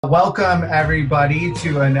Welcome, everybody,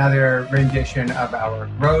 to another rendition of our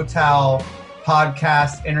GrowTal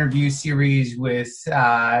podcast interview series with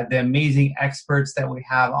the amazing experts that we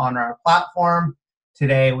have on our platform.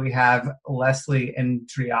 Today, we have Leslie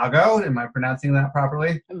Intriago. Am I pronouncing that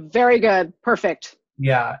properly? Very good. Perfect.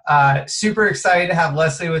 Yeah. Super excited to have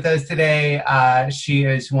Leslie with us today. She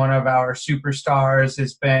is one of our superstars,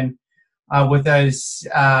 has been with us,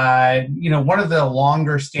 one of the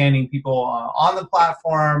longer standing people on the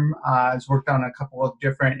platform, has worked on a couple of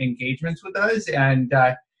different engagements with us, and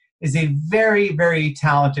is a very, very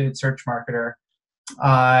talented search marketer.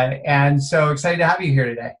 And so excited to have you here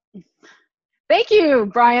today. Thank you,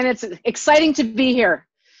 Brian. It's exciting to be here.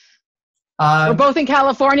 We're both in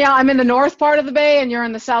California. I'm in the north part of the Bay, and you're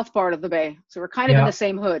in the south part of the Bay. So we're kind of in the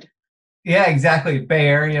same hood. Yeah, exactly. Bay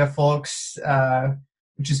Area folks,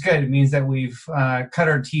 which is good. It means that we've cut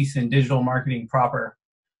our teeth in digital marketing proper,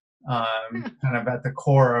 kind of at the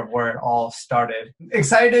core of where it all started.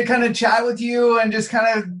 Excited to kind of chat with you and just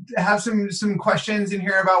kind of have some questions and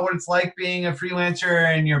hear about what it's like being a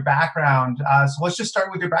freelancer and your background. So let's just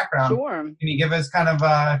start with your background. Sure. Can you give us kind of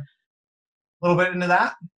a little bit into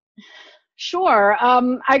that? Sure.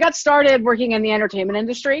 I got started working in the entertainment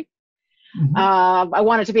industry. Mm-hmm. I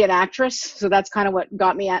wanted to be an actress, so that's kind of what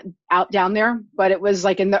got me out down there. But it was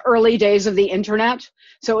like in the early days of the internet,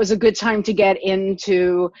 so it was a good time to get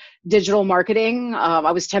into digital marketing.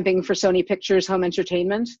 I was temping for Sony Pictures Home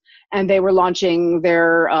Entertainment, and they were launching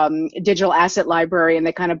their digital asset library, and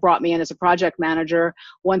they kind of brought me in as a project manager.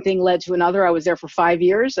 One thing led to another. I was there for 5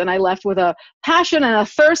 years, and I left with a passion and a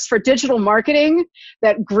thirst for digital marketing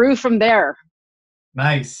that grew from there.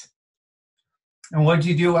 Nice. And what did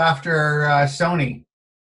you do after Sony?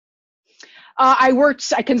 I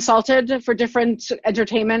consulted for different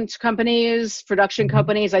entertainment companies, production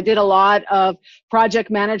companies. I did a lot of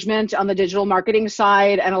project management on the digital marketing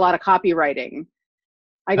side and a lot of copywriting.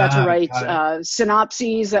 I got to write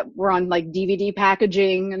synopses that were on like DVD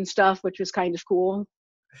packaging and stuff, which was kind of cool.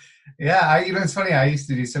 Yeah, it's funny. I used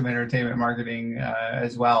to do some entertainment marketing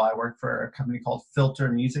as well. I worked for a company called Filter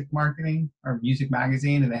Music Marketing or Music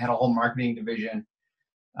Magazine, and they had a whole marketing division.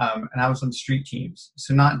 And I was on street teams,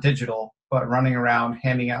 so not digital, but running around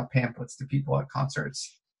handing out pamphlets to people at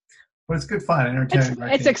concerts. But it's good fun.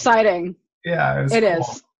 Entertainment. It's exciting. Yeah, it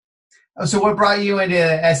is. So what brought you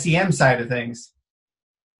into SEM side of things?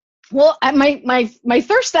 Well, my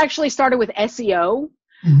thirst actually started with SEO.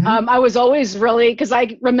 Mm-hmm. I was always really, because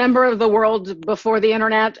I remember the world before the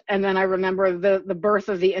internet, and then I remember the birth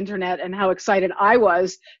of the internet and how excited I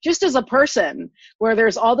was just as a person, where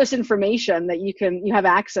there's all this information that you have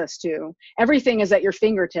access to. Everything is at your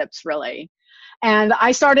fingertips, really. And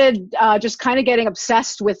I started just kind of getting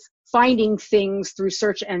obsessed with finding things through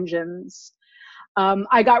search engines.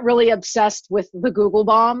 I got really obsessed with the Google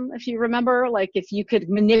bomb, if you remember, like if you could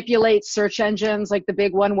manipulate search engines, like the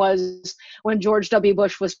big one was when George W.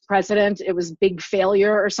 Bush was president, it was big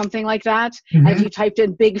failure or something like that. Mm-hmm. And if you typed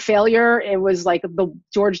in big failure, it was like the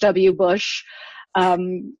George W. Bush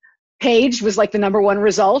page was like the number one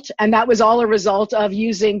result. And that was all a result of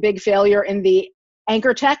using big failure in the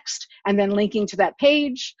anchor text and then linking to that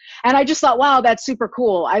page. And I just thought, wow, that's super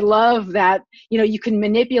cool. I love that, you can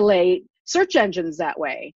manipulate search engines that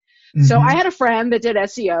way. Mm-hmm. So I had a friend that did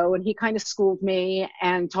SEO, and he kind of schooled me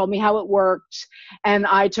and told me how it worked. And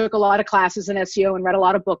I took a lot of classes in SEO and read a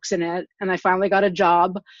lot of books in it. And I finally got a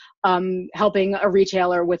job helping a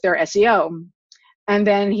retailer with their SEO. And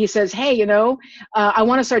then he says, hey, I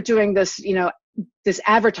want to start doing this, this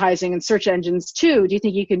advertising and search engines too. Do you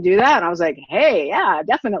think you can do that? And I was like, hey, yeah,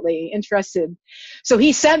 definitely interested. So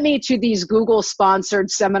he sent me to these Google sponsored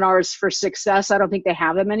seminars for success. I don't think they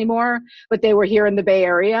have them anymore, but they were here in the Bay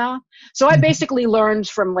Area. So I basically learned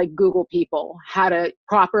from like Google people how to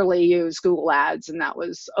properly use Google ads. And that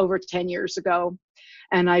was over 10 years ago.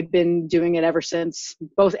 And I've been doing it ever since,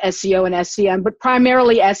 both SEO and SEM, but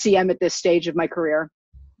primarily SEM at this stage of my career.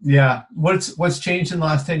 Yeah. What's changed in the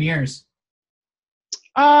last 10 years?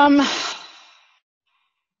 A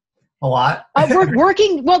lot.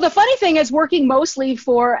 Working. Well, the funny thing is working mostly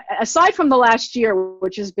aside from the last year,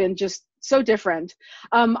 which has been just so different.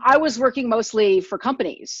 I was working mostly for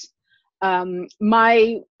companies. I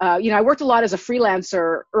worked a lot as a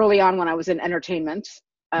freelancer early on when I was in entertainment.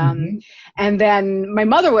 And then my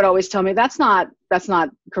mother would always tell me, that's not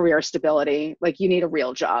career stability. Like, you need a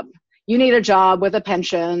real job. You need a job with a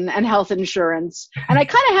pension and health insurance. And I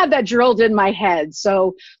kind of had that drilled in my head.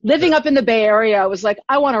 So living up in the Bay Area, I was like,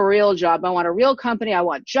 I want a real job. I want a real company. I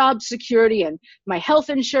want job security and my health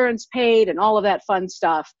insurance paid and all of that fun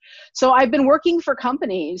stuff. So I've been working for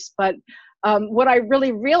companies, but what I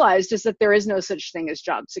really realized is that there is no such thing as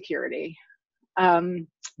job security. Not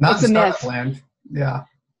It's in a startup myth. land. Yeah.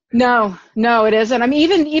 No, it isn't. I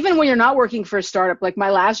mean, even when you're not working for a startup, like my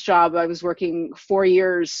last job, I was working 4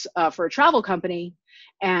 years for a travel company,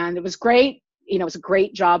 and it was great. You know, it was a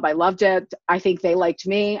great job. I loved it. I think they liked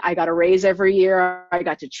me. I got a raise every year. I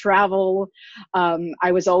got to travel.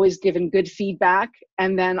 I was always given good feedback.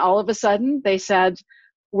 And then all of a sudden they said,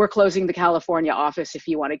 we're closing the California office. If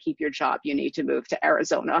you want to keep your job, you need to move to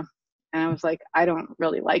Arizona. And I was like, I don't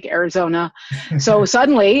really like Arizona. So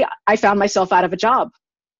suddenly I found myself out of a job.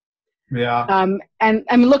 Yeah.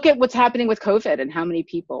 And look at what's happening with COVID and how many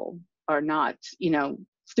people are not,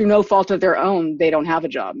 through no fault of their own, they don't have a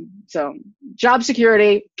job. So job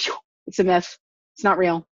security, it's a myth. It's not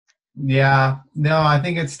real. Yeah. No, I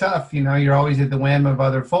think it's tough. You're always at the whim of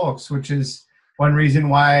other folks, which is one reason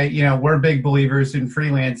why, we're big believers in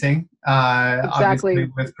freelancing, Exactly.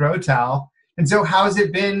 obviously with GrowTal. And so how's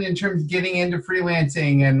it been in terms of getting into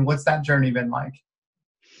freelancing, and what's that journey been like?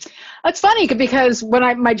 It's funny because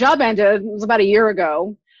when my job ended, it was about a year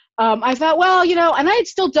ago. I thought, well, and I had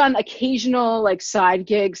still done occasional like side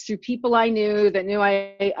gigs through people I knew that knew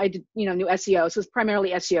I did, knew SEO. So it was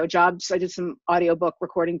primarily SEO jobs. I did some audiobook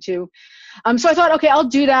recording too. So I thought, okay, I'll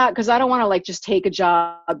do that because I don't want to like just take a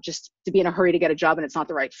job just to be in a hurry to get a job and it's not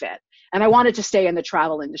the right fit. And I wanted to stay in the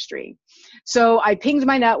travel industry. So I pinged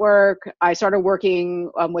my network. I started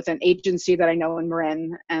working with an agency that I know in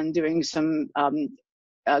Marin and doing some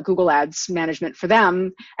Google Ads management for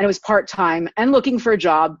them. And it was part-time and looking for a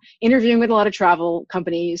job, interviewing with a lot of travel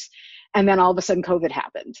companies. And then all of a sudden COVID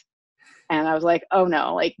happened. And I was like, oh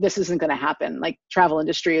no, like this isn't going to happen. Like travel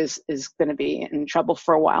industry is going to be in trouble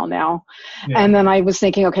for a while now. Yeah. And then I was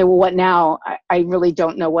thinking, okay, well, what now? I really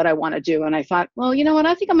don't know what I want to do. And I thought, well, you know what?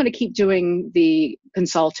 I think I'm going to keep doing the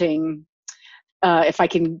consulting if I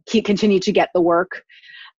can continue to get the work.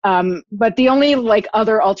 But the only like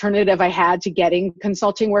other alternative I had to getting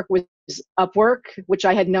consulting work was Upwork, which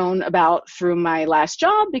I had known about through my last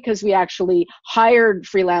job because we actually hired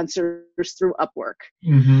freelancers through Upwork.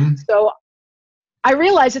 Mm-hmm. So I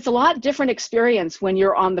realized it's a lot different experience when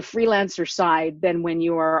you're on the freelancer side than when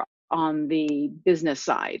you are on the business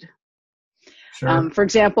side. Sure. For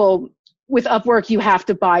example, with Upwork, you have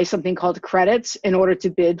to buy something called credits in order to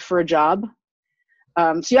bid for a job.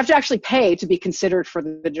 So you have to actually pay to be considered for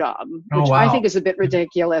the job, which I think is a bit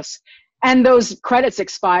ridiculous. And those credits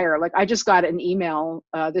expire. Like I just got an email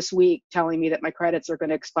this week telling me that my credits are going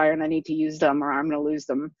to expire and I need to use them or I'm going to lose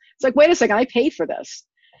them. It's like, wait a second, I paid for this.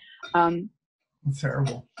 That's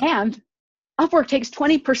terrible. And Upwork takes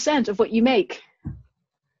 20% of what you make.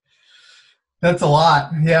 That's a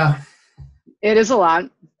lot. Yeah. It is a lot.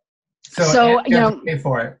 So you have to pay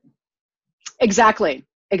for it. Exactly.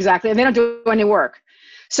 And they don't do any work.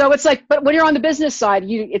 So it's like, but when you're on the business side,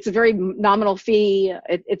 it's a very nominal fee.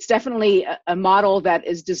 It's definitely a model that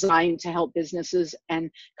is designed to help businesses and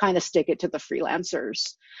kind of stick it to the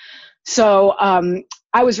freelancers. So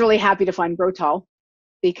I was really happy to find GrowTal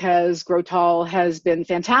because GrowTal has been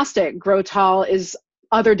fantastic. GrowTal is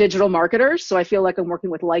other digital marketers. So I feel like I'm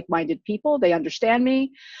working with like-minded people. They understand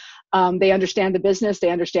me. They understand the business.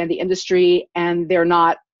 They understand the industry, and they're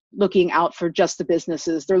not looking out for just the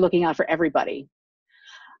businesses. They're looking out for everybody.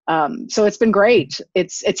 So it's been great.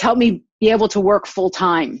 It's helped me be able to work full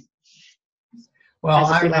time. Well,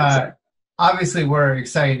 obviously we're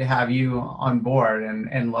excited to have you on board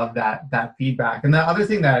and love that feedback. And the other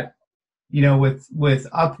thing that, with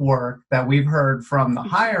Upwork that we've heard from the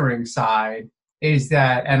hiring side is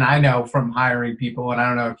that, and I know from hiring people, and I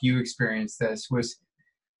don't know if you experienced this, was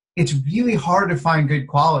it's really hard to find good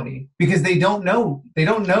quality because they don't know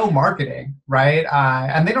marketing, right?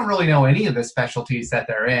 And they don't really know any of the specialties that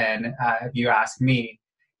they're in, if you ask me.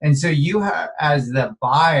 And so you as the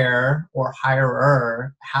buyer or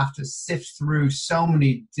hirer have to sift through so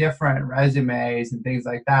many different resumes and things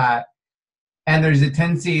like that. And there's a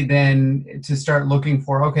tendency then to start looking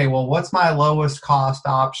for, okay, well, what's my lowest cost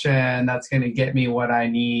option that's going to get me what I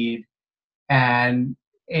need? And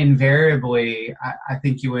invariably, I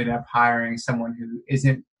think you end up hiring someone who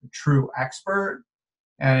isn't a true expert.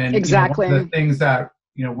 And exactly. One of the things that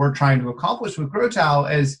we're trying to accomplish with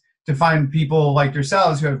GrowTal is to find people like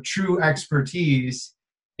yourselves who have true expertise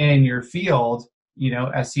in your field,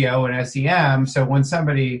 SEO and SEM. So when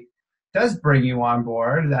somebody does bring you on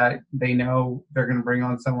board, that they know they're going to bring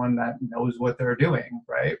on someone that knows what they're doing,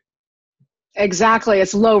 right? Exactly.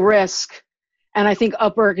 It's low risk. And I think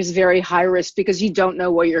Upwork is very high risk because you don't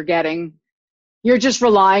know what you're getting. You're just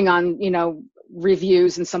relying on,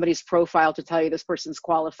 reviews and somebody's profile to tell you this person's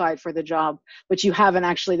qualified for the job, but you haven't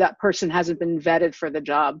actually, that person hasn't been vetted for the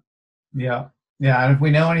job. Yeah. Yeah. And if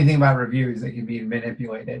we know anything about reviews, they can be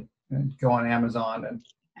manipulated and go on Amazon and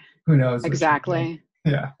who knows what you get. Exactly.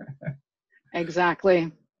 Yeah.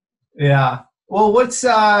 Exactly. Yeah. Well,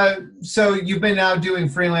 so you've been now doing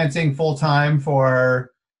freelancing full time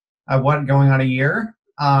for what, going on a year?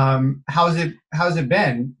 How's it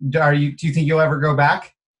been? Do you think you'll ever go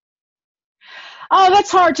back? Oh,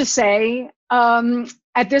 that's hard to say.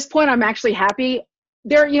 At this point, I'm actually happy.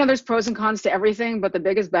 There's pros and cons to everything, but the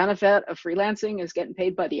biggest benefit of freelancing is getting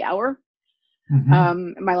paid by the hour.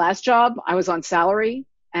 Hmm. My last job, I was on salary,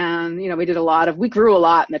 and we grew a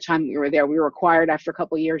lot in the time that we were there. We were acquired after a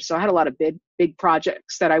couple of years, so I had a lot of big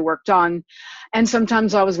projects that I worked on, and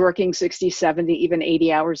sometimes I was working 60, 70, even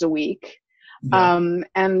 80 hours a week. Yeah.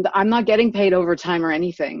 And I'm not getting paid overtime or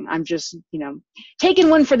anything. I'm just, taking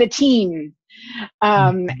one for the team.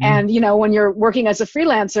 Hmm. And when you're working as a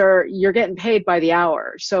freelancer, you're getting paid by the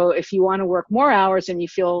hour. So if you want to work more hours and you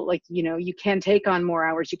feel like, you can take on more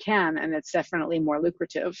hours, you can, and it's definitely more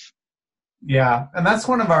lucrative. Yeah. And that's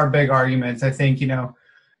one of our big arguments. I think,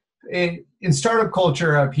 in startup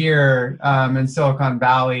culture up here in Silicon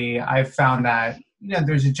Valley, I've found that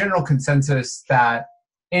there's a general consensus that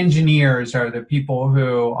engineers are the people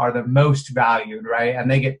who are the most valued, right? And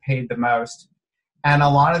they get paid the most. And a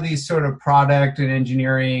lot of these sort of product and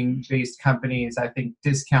engineering based companies, I think,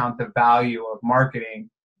 discount the value of marketing,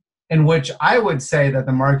 in which I would say that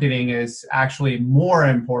the marketing is actually more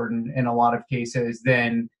important in a lot of cases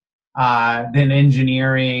than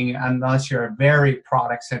engineering, unless you're a very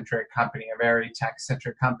product centric company, a very tech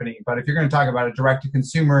centric company. But if you're going to talk about a direct to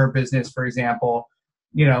consumer business, for example,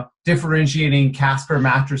 differentiating Casper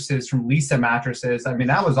mattresses from Lisa mattresses, I mean,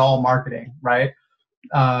 that was all marketing, right?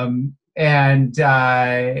 And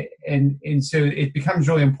so it becomes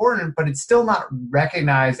really important, but it's still not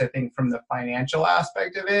recognized, I think, from the financial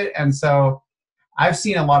aspect of it. And so I've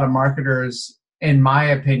seen a lot of marketers, in my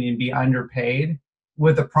opinion, be underpaid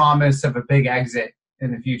with the promise of a big exit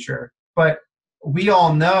in the future. But we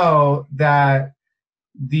all know that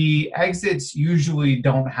the exits usually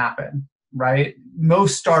don't happen, right?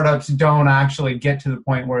 Most startups don't actually get to the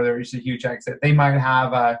point where there's a huge exit. They might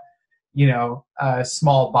have a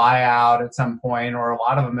small buyout at some point, or a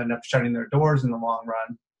lot of them end up shutting their doors in the long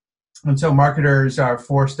run. And so marketers are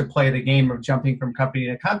forced to play the game of jumping from company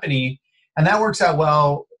to company. And that works out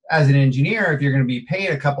well as an engineer if you're going to be paid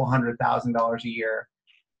a couple $100,000 a year.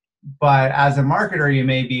 But as a marketer, you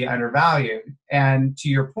may be undervalued. And to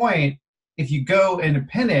your point, if you go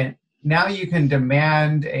independent, now you can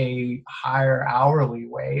demand a higher hourly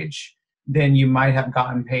wage than you might have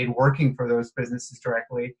gotten paid working for those businesses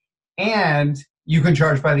directly. And you can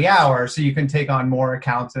charge by the hour, so you can take on more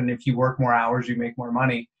accounts. And if you work more hours, you make more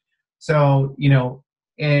money. So,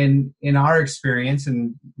 in our experience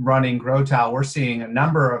in running GrowTal, we're seeing a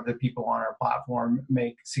number of the people on our platform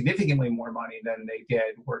make significantly more money than they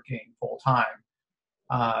did working full time.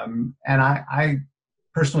 And I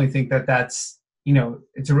personally think that that's,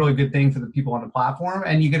 it's a really good thing for the people on the platform,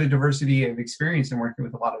 and you get a diversity of experience in working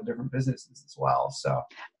with a lot of different businesses as well. So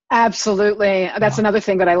Absolutely. That's yeah. another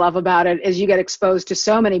thing that I love about it is you get exposed to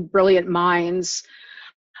so many brilliant minds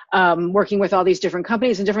working with all these different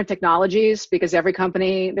companies and different technologies, because every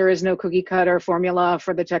company, there is no cookie cutter formula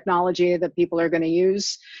for the technology that people are going to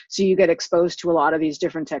use. So you get exposed to a lot of these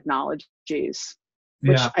different technologies,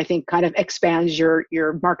 which Yeah. I think kind of expands your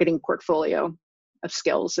marketing portfolio of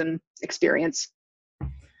skills and experience.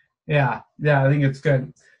 Yeah. Yeah. I think it's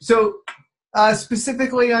good. So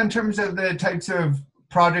specifically in terms of the types of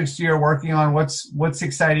projects you're working on, what's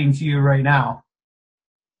exciting to you right now?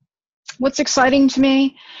 What's exciting to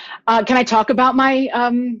me? Can I talk about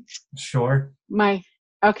Sure. my,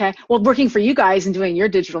 okay. Well, working for you guys and doing your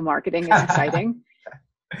digital marketing is exciting.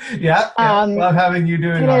 Yeah. Yeah. Love having you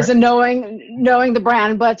doing It is, art. and knowing the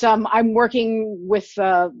brand. But I'm working with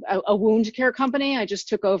a wound care company. I just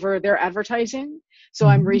took over their advertising, so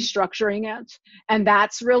I'm Mhm. restructuring it, and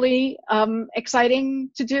that's really exciting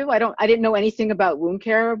to do. I didn't know anything about wound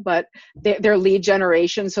care, but their lead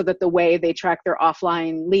generation, so that the way they track their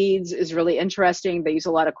offline leads is really interesting. They use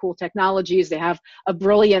a lot of cool technologies. They have a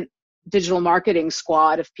brilliant digital marketing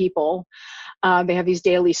squad of people. They have these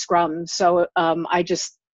daily scrums. So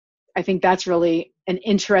I think that's really an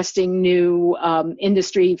interesting new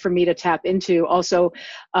industry for me to tap into. Also,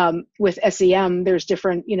 with SEM, there's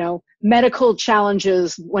different, medical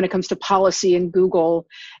challenges when it comes to policy in Google,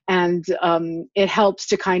 and it helps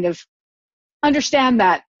to kind of understand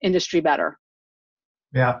that industry better.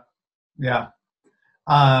 Yeah. Yeah.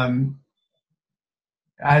 Um,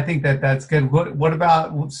 I think that that's good. What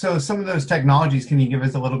about, so some of those technologies, can you give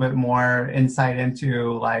us a little bit more insight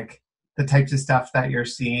into like the types of stuff that you're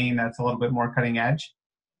seeing that's a little bit more cutting edge?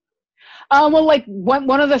 Well, like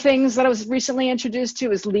one of the things that I was recently introduced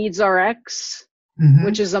to is LeadsRx,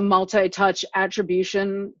 which is a multi-touch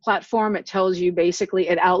attribution platform. It tells you basically,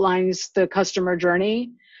 it outlines the customer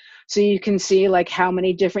journey. So you can see like how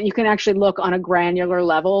many different, you can actually look on a granular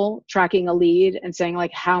level, tracking a lead and saying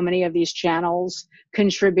like how many of these channels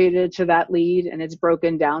contributed to that lead, and it's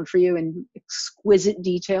broken down for you in exquisite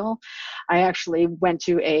detail. I actually went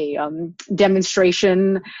to a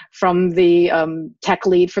demonstration from the tech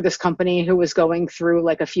lead for this company who was going through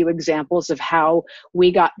like a few examples of how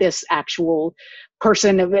we got this actual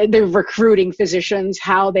person, they're recruiting physicians,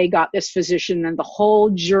 how they got this physician and the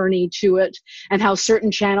whole journey to it, and how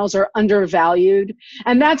certain channels are undervalued.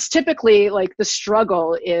 And that's typically like the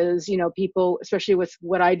struggle is, you know, people, especially with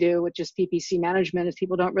what I do, which is PPC management, is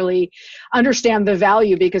people don't really understand the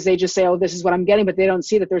value because they just say, oh, this is what I'm getting, but they don't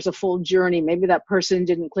see that there's a full journey. Maybe that person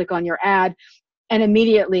didn't click on your ad and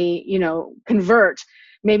immediately, you know, convert.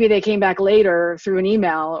 Maybe they came back later through an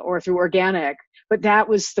email or through organic, but that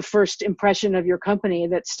was the first impression of your company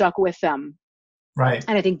that stuck with them. Right.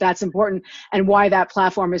 And I think that's important, and why that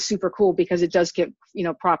platform is super cool, because it does give, you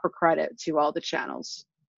know, proper credit to all the channels.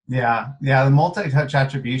 Yeah. The multi-touch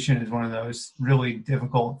attribution is one of those really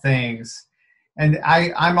difficult things. And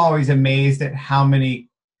I'm always amazed at how many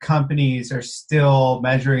companies are still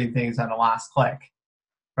measuring things on a last click,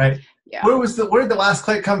 right? Yeah. Where did the last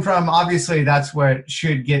click come from? Obviously, that's what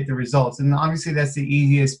should get the results. And obviously, that's the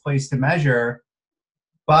easiest place to measure.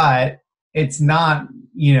 But it's not,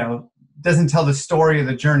 you know, doesn't tell the story of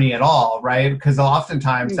the journey at all, right? Because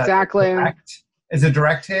oftentimes exactly. It's a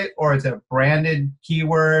direct hit, or it's a branded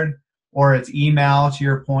keyword, or it's email, to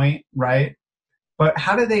your point, right? But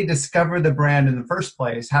how do they discover the brand in the first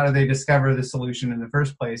place? How do they discover the solution in the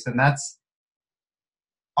first place? And that's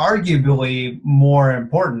arguably more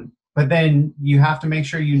important. But then you have to make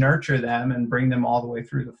sure you nurture them and bring them all the way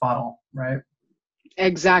through the funnel, right?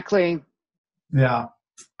 Exactly. Yeah.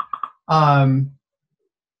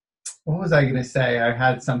 What was I going to say? I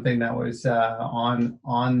had something that was on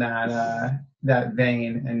that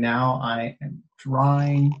vein, and now I am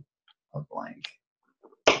drawing a blank.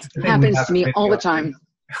 It happens to me all the time.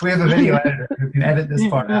 We have a video editor who can edit this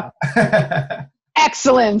part out.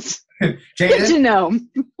 Excellent. Jaden, good to know.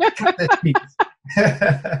 Cut this piece.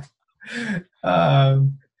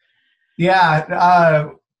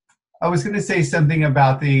 I was going to say something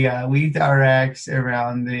about the LeadsRx,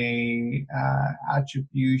 around the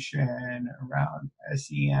attribution, around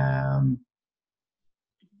SEM.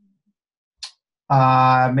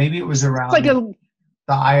 Maybe it was around like the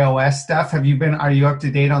iOS stuff. Are you up to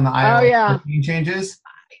date on the iOS 14 changes?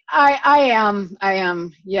 I am.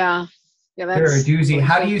 Yeah. They're a doozy.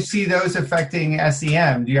 How do you see those affecting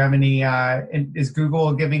SEM? Do you have any, is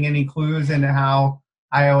Google giving any clues into how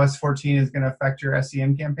iOS 14 is going to affect your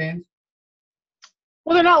SEM campaigns?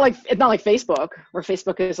 Well, it's not like Facebook, where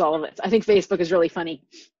Facebook is all of it. I think Facebook is really funny.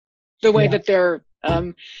 The way that they're,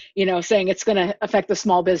 saying it's going to affect the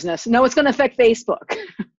small business. No, it's going to affect Facebook.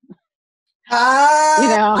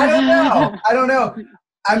 I don't know.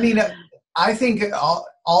 I mean, I think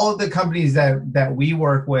all of the companies that we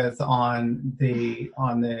work with on the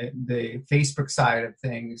Facebook side of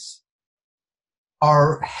things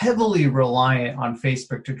are heavily reliant on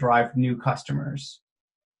Facebook to drive new customers.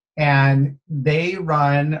 And they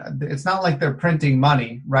it's not like they're printing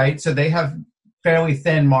money, right? So they have fairly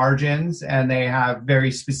thin margins, and they have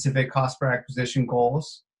very specific cost per acquisition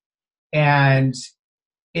goals. And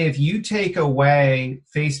if you take away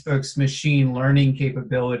Facebook's machine learning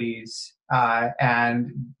capabilities,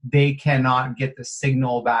 and they cannot get the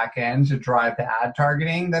signal back in to drive the ad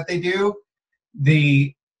targeting that they do,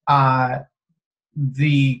 the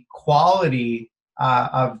quality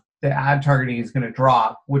of the ad targeting is going to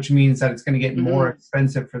drop, which means that it's going to get more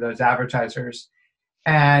expensive for those advertisers.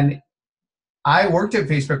 And I worked at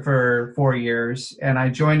Facebook for 4 years, and I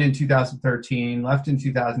joined in 2013, left in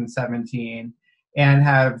 2017, and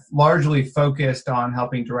have largely focused on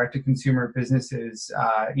helping direct-to-consumer businesses,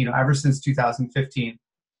 ever since 2015.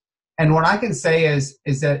 And what I can say is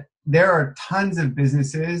that there are tons of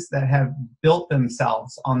businesses that have built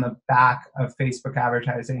themselves on the back of Facebook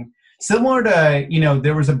advertising. Similar to,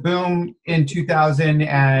 there was a boom in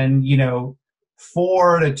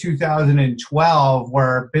 2004 to 2012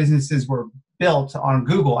 where businesses were built on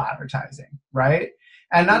Google advertising, right?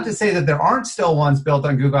 And not to say that there aren't still ones built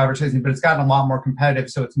on Google advertising, but it's gotten a lot more competitive,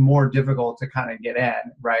 so it's more difficult to kind of get in,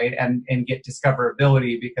 right? And get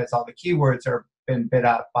discoverability, because all the keywords are been bid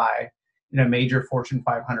up by, major Fortune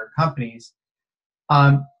 500 companies.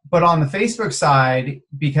 But on the Facebook side,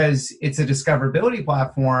 because it's a discoverability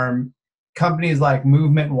platform, companies like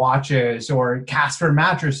Movement Watches or Casper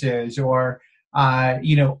Mattresses or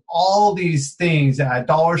all these things,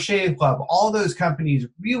 Dollar Shave Club, all those companies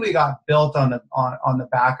really got built on the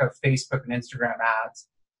back of Facebook and Instagram ads,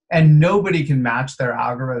 and nobody can match their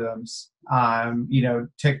algorithms.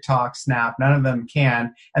 TikTok, Snap, none of them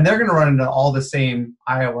can, and they're going to run into all the same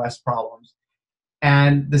iOS problems.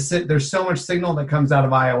 And there's so much signal that comes out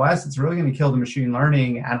of iOS, it's really going to kill the machine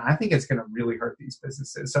learning, and I think it's going to really hurt these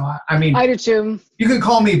businesses. So I mean, I do too. You can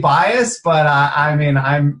call me biased, but I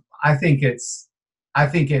think it's. But I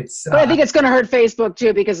think it's going to hurt Facebook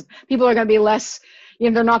too, because people are going to be less.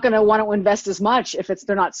 They're not going to want to invest as much if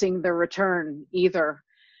they're not seeing their return either.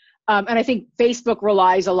 And I think Facebook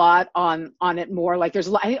relies a lot on it more. Like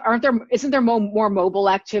isn't there more mobile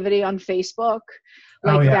activity on Facebook?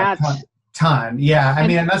 Like that. Ton. Yeah.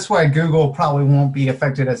 And that's why Google probably won't be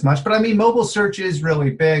affected as much. But mobile search is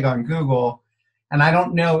really big on Google. And I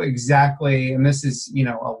don't know exactly, and this is,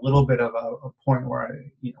 a little bit of a point where,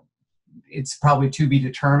 it's probably to be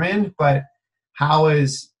determined, but how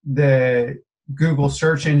is the Google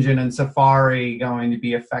search engine and Safari going to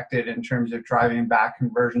be affected in terms of driving back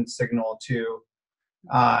conversion signal to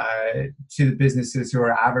the businesses who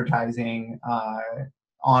are advertising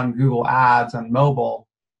on Google Ads on mobile?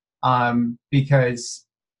 Because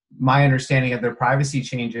my understanding of their privacy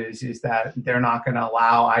changes is that they're not going to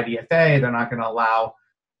allow IDFA, they're not going to allow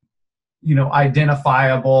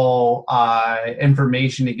identifiable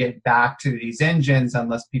information to get back to these engines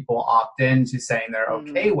unless people opt in to saying they're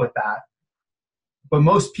okay with that. But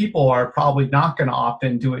most people are probably not going to opt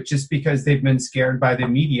into it just because they've been scared by the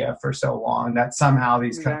media for so long that somehow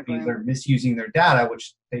these companies are misusing their data,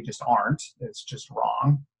 which they just aren't. It's just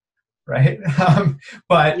wrong. Right.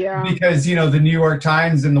 Because, the New York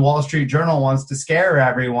Times and the Wall Street Journal wants to scare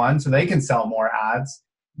everyone so they can sell more ads.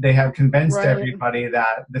 They have convinced everybody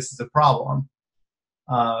that this is a problem.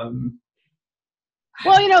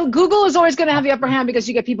 Google is always going to have the upper hand because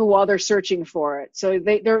you get people while they're searching for it. So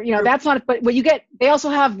that's not, but what you get, they also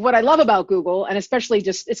have what I love about Google, and especially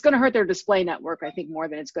it's going to hurt their display network, I think, more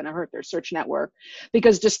than it's going to hurt their search network,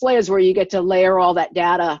 because display is where you get to layer all that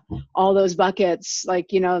data, all those buckets, like,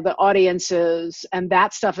 the audiences, and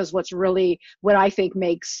that stuff is what I think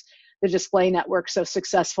makes the display network so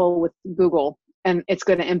successful with Google. And it's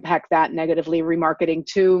going to impact that negatively, remarketing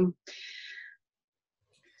too.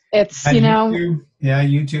 It's,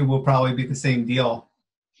 YouTube will probably be the same deal.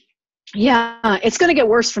 Yeah, it's going to get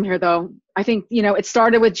worse from here, though. I think, it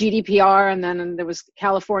started with GDPR, and then there was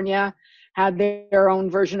California had their own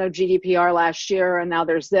version of GDPR last year, and now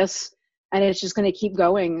there's this, and it's just going to keep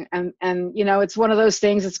going. And it's one of those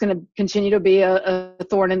things that's going to continue to be a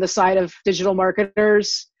thorn in the side of digital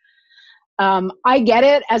marketers. I get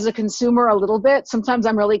it as a consumer a little bit. Sometimes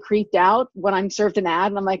I'm really creeped out when I'm served an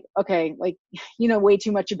ad and I'm like, okay, way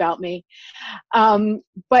too much about me.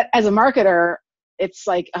 But as a marketer, it's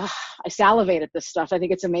like, I salivate at this stuff. I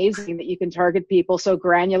think it's amazing that you can target people so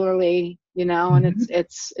granularly, and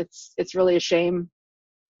it's really a shame.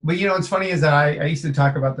 But what's funny is that I used to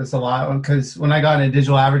talk about this a lot, because when I got into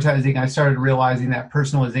digital advertising, I started realizing that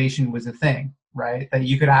personalization was a thing, right? That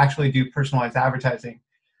you could actually do personalized advertising.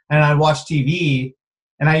 And I'd watch TV,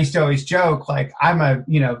 and I used to always joke, like, I'm at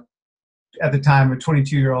the time, a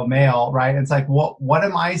 22-year-old male, right? And it's like, what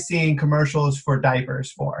am I seeing commercials for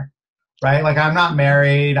diapers for, right? Like, I'm not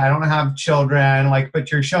married, I don't have children,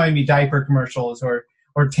 but you're showing me diaper commercials or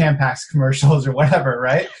Tampax commercials or whatever,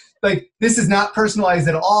 right? Like, this is not personalized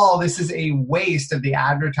at all. This is a waste of the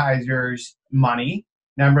advertiser's money,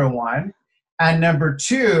 number one. And number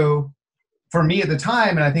two, for me at the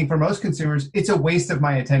time, and I think for most consumers, it's a waste of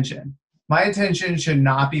my attention. My attention should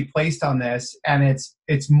not be placed on this, and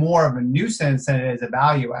it's more of a nuisance than it is a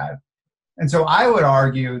value add. And so I would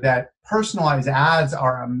argue that personalized ads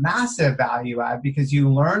are a massive value add, because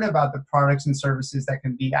you learn about the products and services that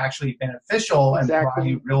can be actually beneficial and provide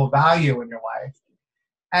you real value in your life.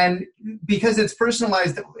 And because it's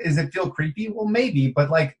personalized, does it feel creepy? Well, maybe, but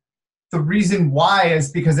the reason why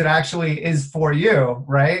is because it actually is for you,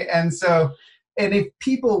 right? And if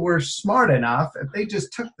people were smart enough, if they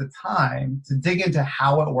just took the time to dig into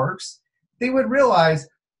how it works, they would realize,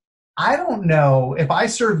 I don't know, if I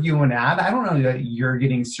serve you an ad, I don't know that you're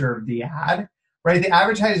getting served the ad, right? The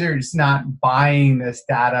advertiser is not buying this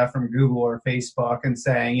data from Google or Facebook and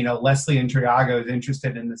saying, Leslie Intriago is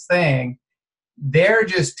interested in this thing. They're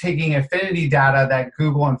just taking affinity data that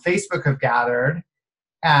Google and Facebook have gathered.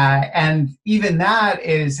 And even that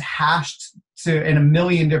is hashed in a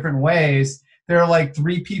million different ways. There are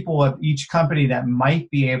 3 people of each company that might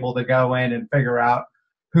be able to go in and figure out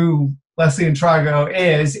who Leslie Intriago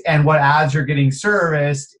is and what ads are getting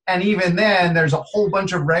serviced. And even then, there's a whole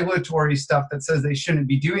bunch of regulatory stuff that says they shouldn't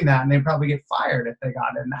be doing that, and they probably get fired if they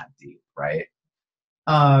got in that deep, right?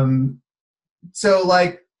 So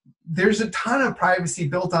like, there's a ton of privacy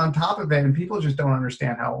built on top of it, and people just don't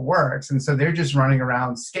understand how it works. And so they're just running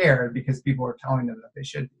around scared because people are telling them that they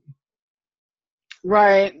should be.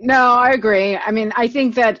 Right. No, I agree. I mean, I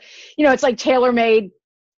think that, it's like tailor-made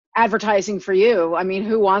advertising for you. I mean,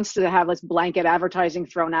 who wants to have this blanket advertising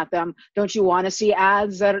thrown at them? Don't you want to see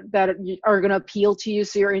ads that are going to appeal to you,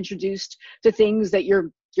 so you're introduced to things that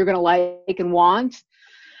you're going to like and want?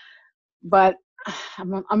 But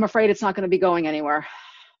I'm afraid it's not going to be going anywhere.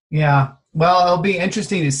 Yeah. Well, it'll be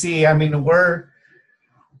interesting to see. I mean, we're,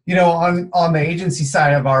 on the agency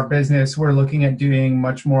side of our business, we're looking at doing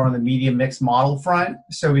much more on the media mix model front.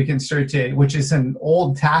 So we can start to, which is an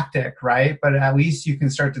old tactic, right? But at least you can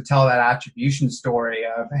start to tell that attribution story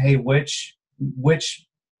of, hey, which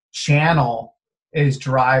channel is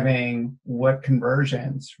driving what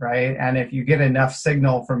conversions, right? And if you get enough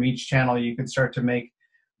signal from each channel, you can start to make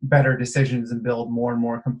better decisions and build more and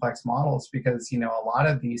more complex models, because a lot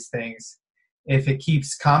of these things, if it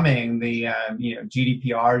keeps coming, the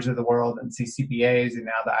GDPRs of the world and CCPAs, and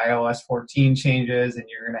now the iOS 14 changes, and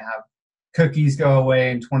you're going to have cookies go away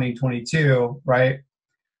in 2022, right?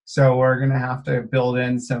 So we're going to have to build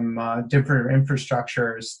in some different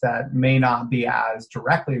infrastructures that may not be as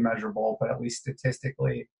directly measurable, but at least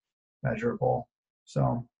statistically measurable.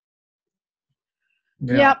 So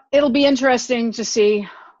yeah, it'll be interesting to see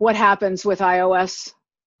what happens with iOS.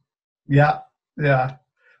 Yeah.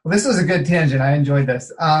 Well, this was a good tangent. I enjoyed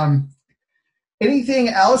this. Anything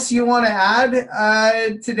else you want to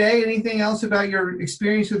add today? Anything else about your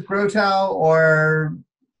experience with GrowTal, or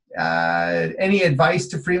any advice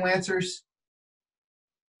to freelancers?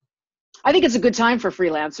 I think it's a good time for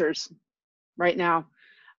freelancers right now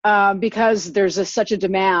because there's such a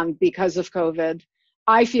demand because of COVID.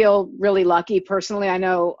 I feel really lucky personally. I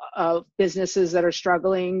know businesses that are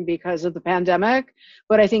struggling because of the pandemic,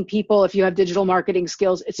 but I think people, if you have digital marketing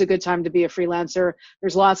skills, it's a good time to be a freelancer.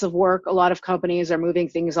 There's lots of work. A lot of companies are moving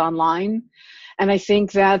things online. And I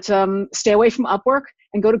think that stay away from Upwork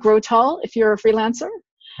and go to GrowTal if you're a freelancer.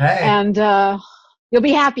 Hey. And you'll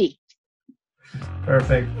be happy.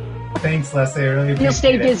 Perfect. Thanks, Leslie. I really appreciate it. You'll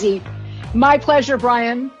stay busy. My pleasure,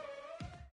 Brian.